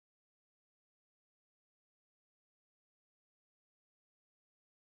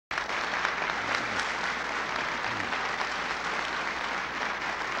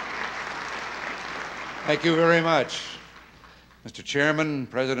Thank you very much. Mr. Chairman,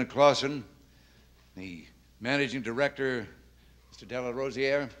 President Clausen, the Managing Director, Mr. De La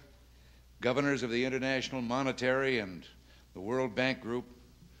Rosière, governors of the International Monetary and the World Bank Group,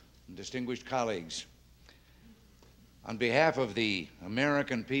 and distinguished colleagues. On behalf of the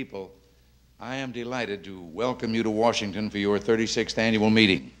American people, I am delighted to welcome you to Washington for your 36th annual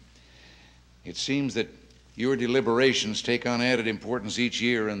meeting. It seems that your deliberations take on added importance each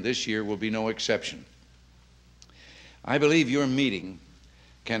year, and this year will be no exception. I believe your meeting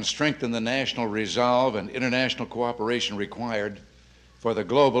can strengthen the national resolve and international cooperation required for the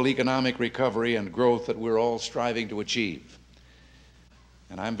global economic recovery and growth that we're all striving to achieve.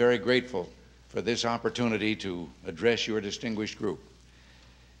 And I'm very grateful for this opportunity to address your distinguished group.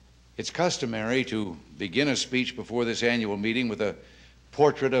 It's customary to begin a speech before this annual meeting with a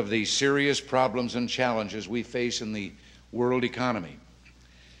portrait of the serious problems and challenges we face in the world economy.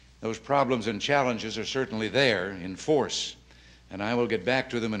 Those problems and challenges are certainly there in force, and I will get back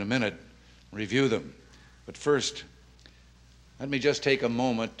to them in a minute, review them. But first, let me just take a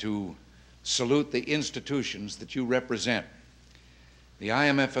moment to salute the institutions that you represent. The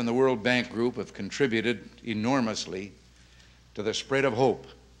IMF and the World Bank Group have contributed enormously to the spread of hope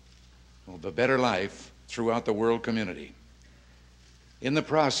of a better life throughout the world community. In the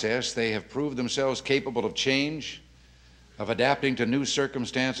process, they have proved themselves capable of change, of adapting to new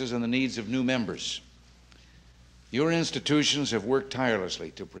circumstances and the needs of new members. Your institutions have worked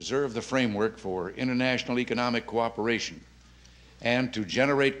tirelessly to preserve the framework for international economic cooperation and to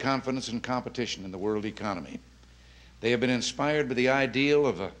generate confidence and competition in the world economy. They have been inspired by the ideal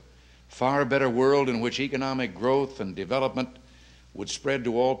of a far better world in which economic growth and development would spread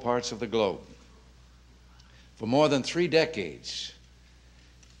to all parts of the globe. For more than 3 decades,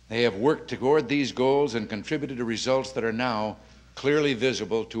 they have worked toward these goals and contributed to results that are now clearly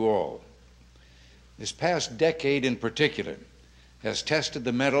visible to all. This past decade in particular has tested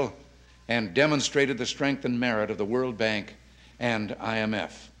the mettle and demonstrated the strength and merit of the World Bank and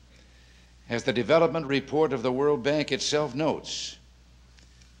IMF. As the development report of the World Bank itself notes,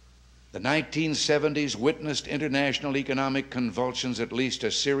 the 1970s witnessed international economic convulsions at least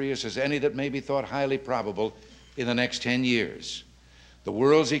as serious as any that may be thought highly probable in the next 10 years. The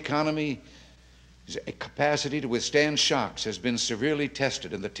world's economy's capacity to withstand shocks has been severely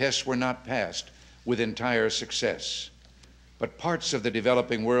tested, and the tests were not passed with entire success. But parts of the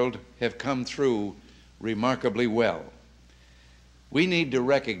developing world have come through remarkably well. We need to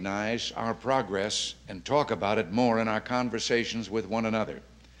recognize our progress and talk about it more in our conversations with one another.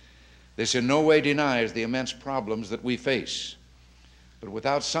 This in no way denies the immense problems that we face. But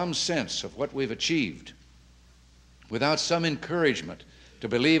without some sense of what we've achieved, without some encouragement to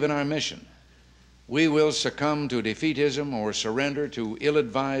believe in our mission, we will succumb to defeatism or surrender to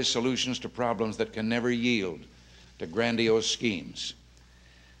ill-advised solutions to problems that can never yield to grandiose schemes.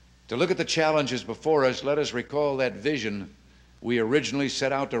 To look at the challenges before us, let us recall that vision we originally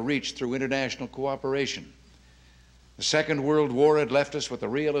set out to reach through international cooperation. The Second World War had left us with the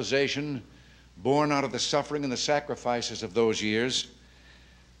realization, born out of the suffering and the sacrifices of those years,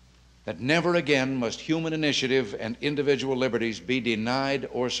 that never again must human initiative and individual liberties be denied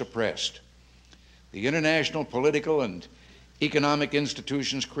or suppressed. The international political and economic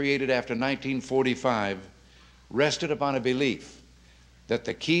institutions created after 1945 rested upon a belief that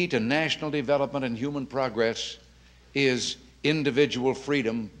the key to national development and human progress is individual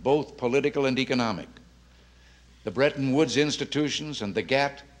freedom, both political and economic. The Bretton Woods institutions and the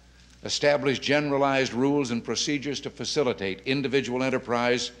GATT established generalized rules and procedures to facilitate individual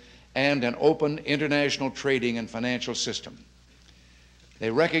enterprise and an open international trading and financial system.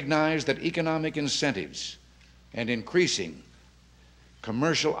 They recognized that economic incentives and increasing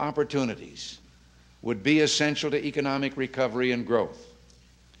commercial opportunities would be essential to economic recovery and growth.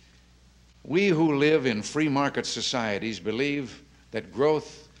 We who live in free market societies believe that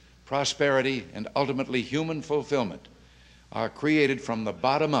growth, prosperity, and ultimately human fulfillment are created from the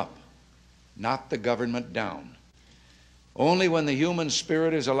bottom up, not the government down. Only when the human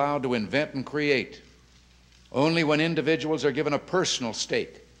spirit is allowed to invent and create, only when individuals are given a personal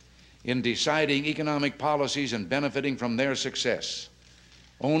stake in deciding economic policies and benefiting from their success,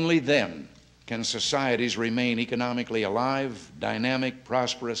 only then can societies remain economically alive, dynamic,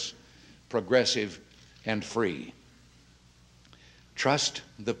 prosperous, progressive, and free. Trust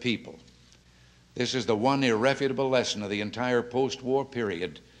the people. This is the one irrefutable lesson of the entire post-war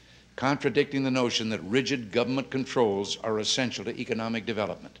period, contradicting the notion that rigid government controls are essential to economic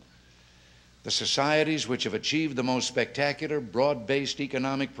development. The societies which have achieved the most spectacular, broad-based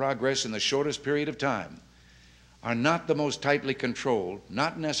economic progress in the shortest period of time are not the most tightly controlled,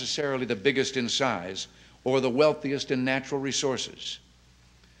 not necessarily the biggest in size or the wealthiest in natural resources.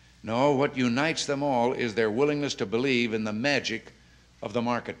 No, what unites them all is their willingness to believe in the magic of the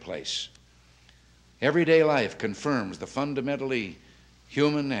marketplace. Everyday life confirms the fundamentally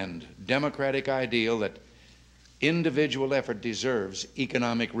human and democratic ideal that individual effort deserves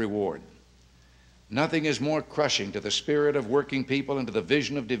economic reward. Nothing is more crushing to the spirit of working people and to the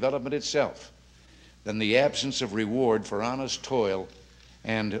vision of development itself than the absence of reward for honest toil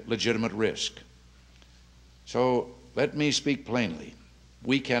and legitimate risk. So let me speak plainly.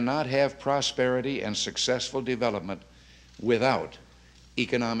 We cannot have prosperity and successful development without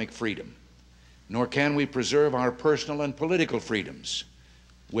economic freedom, nor can we preserve our personal and political freedoms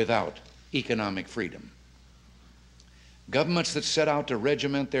without economic freedom. Governments that set out to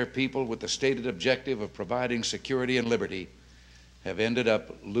regiment their people with the stated objective of providing security and liberty have ended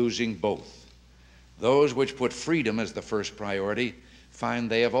up losing both. Those which put freedom as the first priority find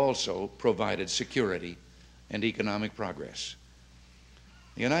they have also provided security and economic progress.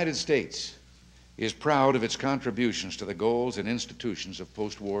 The United States is proud of its contributions to the goals and institutions of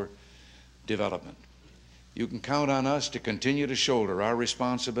post-war development. You can count on us to continue to shoulder our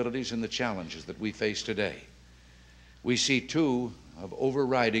responsibilities and the challenges that we face today. We see two of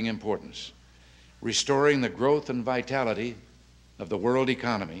overriding importance: restoring the growth and vitality of the world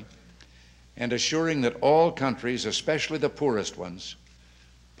economy and assuring that all countries, especially the poorest ones,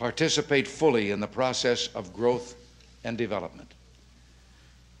 participate fully in the process of growth and development.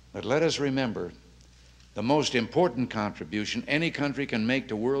 But let us remember, the most important contribution any country can make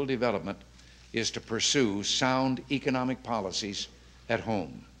to world development is to pursue sound economic policies at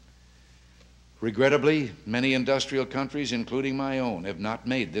home. Regrettably, many industrial countries, including my own, have not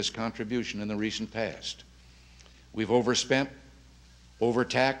made this contribution in the recent past. We've overspent,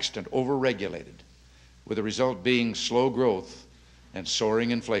 overtaxed, and overregulated, with the result being slow growth and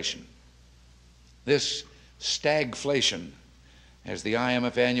soaring inflation. This stagflation, as the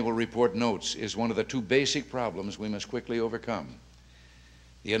IMF annual report notes, is one of the two basic problems we must quickly overcome.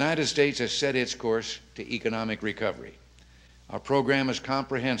 The United States has set its course to economic recovery. Our program is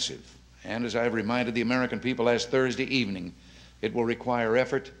comprehensive, and as I've reminded the American people last Thursday evening, it will require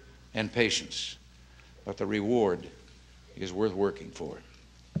effort and patience, but the reward is worth working for.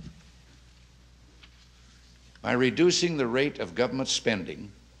 By reducing the rate of government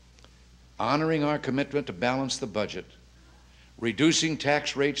spending, honoring our commitment to balance the budget, reducing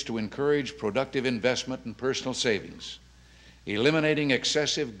tax rates to encourage productive investment and personal savings, eliminating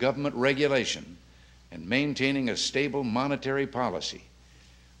excessive government regulation, and maintaining a stable monetary policy,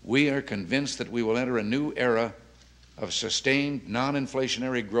 we are convinced that we will enter a new era of sustained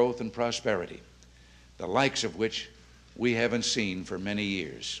non-inflationary growth and prosperity, the likes of which we haven't seen for many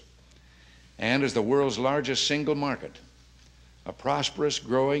years. And as the world's largest single market, a prosperous,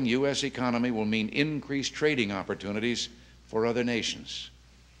 growing U.S. economy will mean increased trading opportunities for other nations.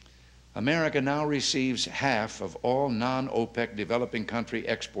 America now receives half of all non-OPEC developing country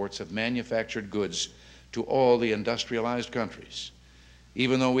exports of manufactured goods to all the industrialized countries,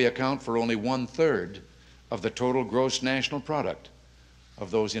 even though we account for only 1/3 of the total gross national product of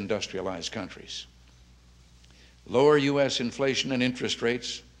those industrialized countries. Lower U.S. inflation and interest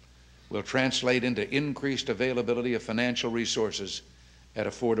rates will translate into increased availability of financial resources at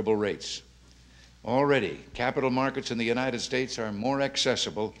affordable rates. Already, capital markets in the United States are more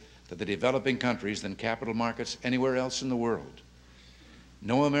accessible to the developing countries than capital markets anywhere else in the world.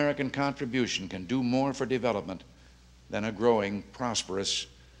 No American contribution can do more for development than a growing, prosperous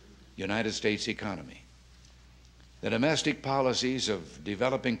United States economy. The domestic policies of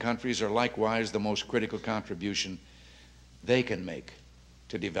developing countries are likewise the most critical contribution they can make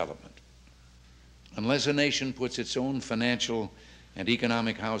to development. Unless a nation puts its own financial and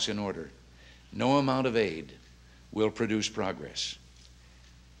economic house in order, no amount of aid will produce progress.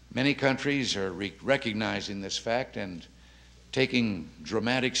 Many countries are recognizing this fact and taking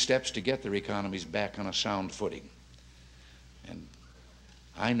dramatic steps to get their economies back on a sound footing. And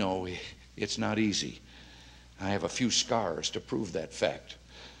I know it's not easy. I have a few scars to prove that fact.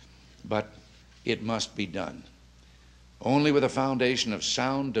 But it must be done. Only with a foundation of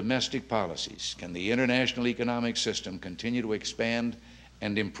sound domestic policies can the international economic system continue to expand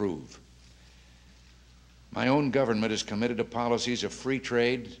and improve. My own government is committed to policies of free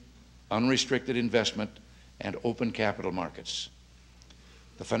trade, unrestricted investment, and open capital markets.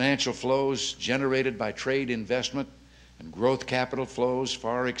 The financial flows generated by trade investment and growth capital flows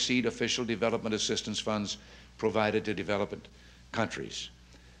far exceed official development assistance funds provided to developed countries.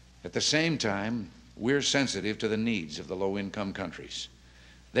 At the same time, we're sensitive to the needs of the low-income countries.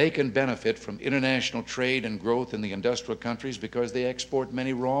 They can benefit from international trade and growth in the industrial countries because they export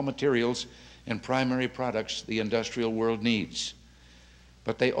many raw materials and primary products the industrial world needs.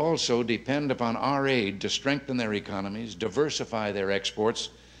 But they also depend upon our aid to strengthen their economies, diversify their exports,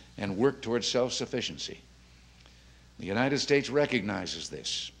 and work towards self-sufficiency. The United States recognizes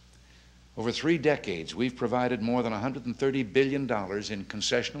this. Over 3 decades, we've provided more than $130 billion in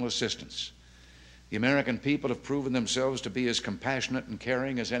concessional assistance. The American people have proven themselves to be as compassionate and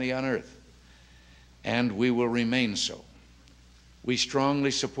caring as any on earth, and we will remain so. We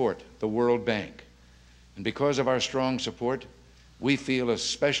strongly support the World Bank, and because of our strong support, we feel a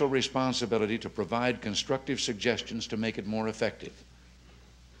special responsibility to provide constructive suggestions to make it more effective.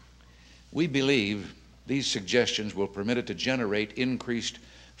 We believe these suggestions will permit it to generate increased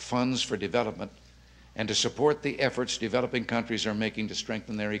funds for development and to support the efforts developing countries are making to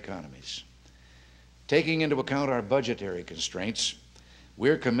strengthen their economies. Taking into account our budgetary constraints,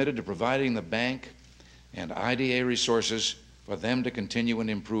 we're committed to providing the bank and IDA resources for them to continue and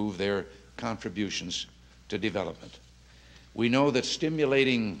improve their contributions to development. We know that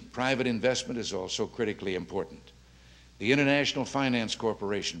stimulating private investment is also critically important. The International Finance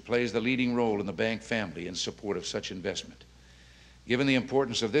Corporation plays the leading role in the bank family in support of such investment. Given the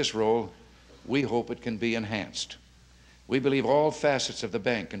importance of this role, we hope it can be enhanced. We believe all facets of the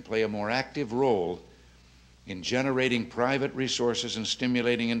bank can play a more active role in generating private resources and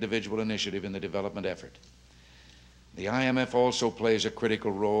stimulating individual initiative in the development effort. The IMF also plays a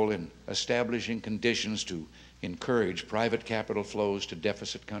critical role in establishing conditions to encourage private capital flows to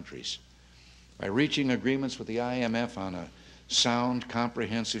deficit countries. By reaching agreements with the IMF on a sound,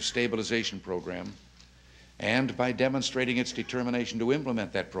 comprehensive stabilization program, and by demonstrating its determination to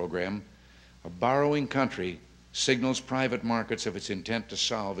implement that program, a borrowing country signals private markets of its intent to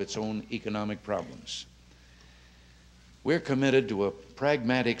solve its own economic problems. We're committed to a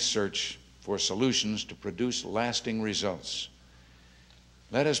pragmatic search for solutions to produce lasting results.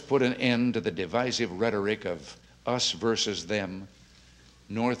 Let us put an end to the divisive rhetoric of us versus them,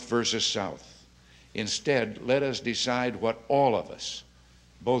 North versus South. Instead, let us decide what all of us,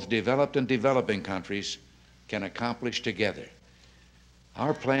 both developed and developing countries, can accomplish together.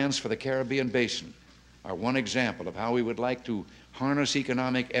 Our plans for the Caribbean Basin are one example of how we would like to harness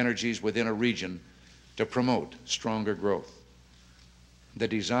economic energies within a region to promote stronger growth. The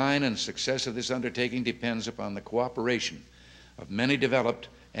design and success of this undertaking depends upon the cooperation of many developed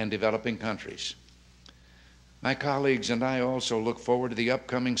and developing countries. My colleagues and I also look forward to the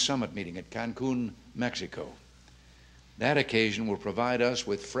upcoming summit meeting at Cancun, Mexico. That occasion will provide us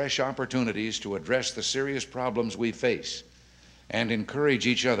with fresh opportunities to address the serious problems we face and encourage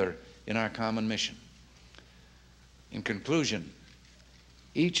each other in our common mission. In conclusion,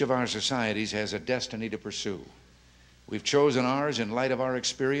 each of our societies has a destiny to pursue. We've chosen ours in light of our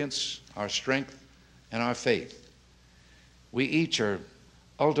experience, our strength, and our faith. We each are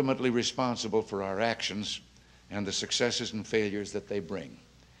ultimately responsible for our actions and the successes and failures that they bring.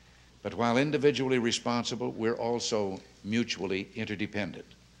 But while individually responsible, we're also mutually interdependent.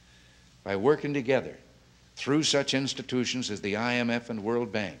 By working together through such institutions as the IMF and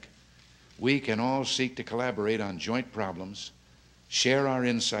World Bank, we can all seek to collaborate on joint problems, share our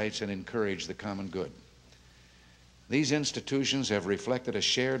insights, and encourage the common good. These institutions have reflected a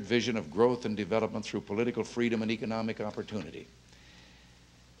shared vision of growth and development through political freedom and economic opportunity.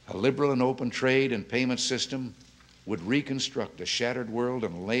 A liberal and open trade and payment system would reconstruct a shattered world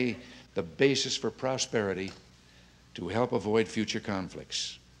and lay the basis for prosperity to help avoid future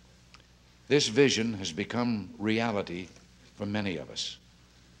conflicts. This vision has become reality for many of us.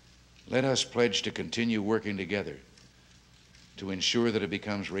 Let us pledge to continue working together to ensure that it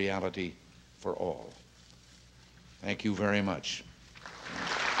becomes reality for all. Thank you very much.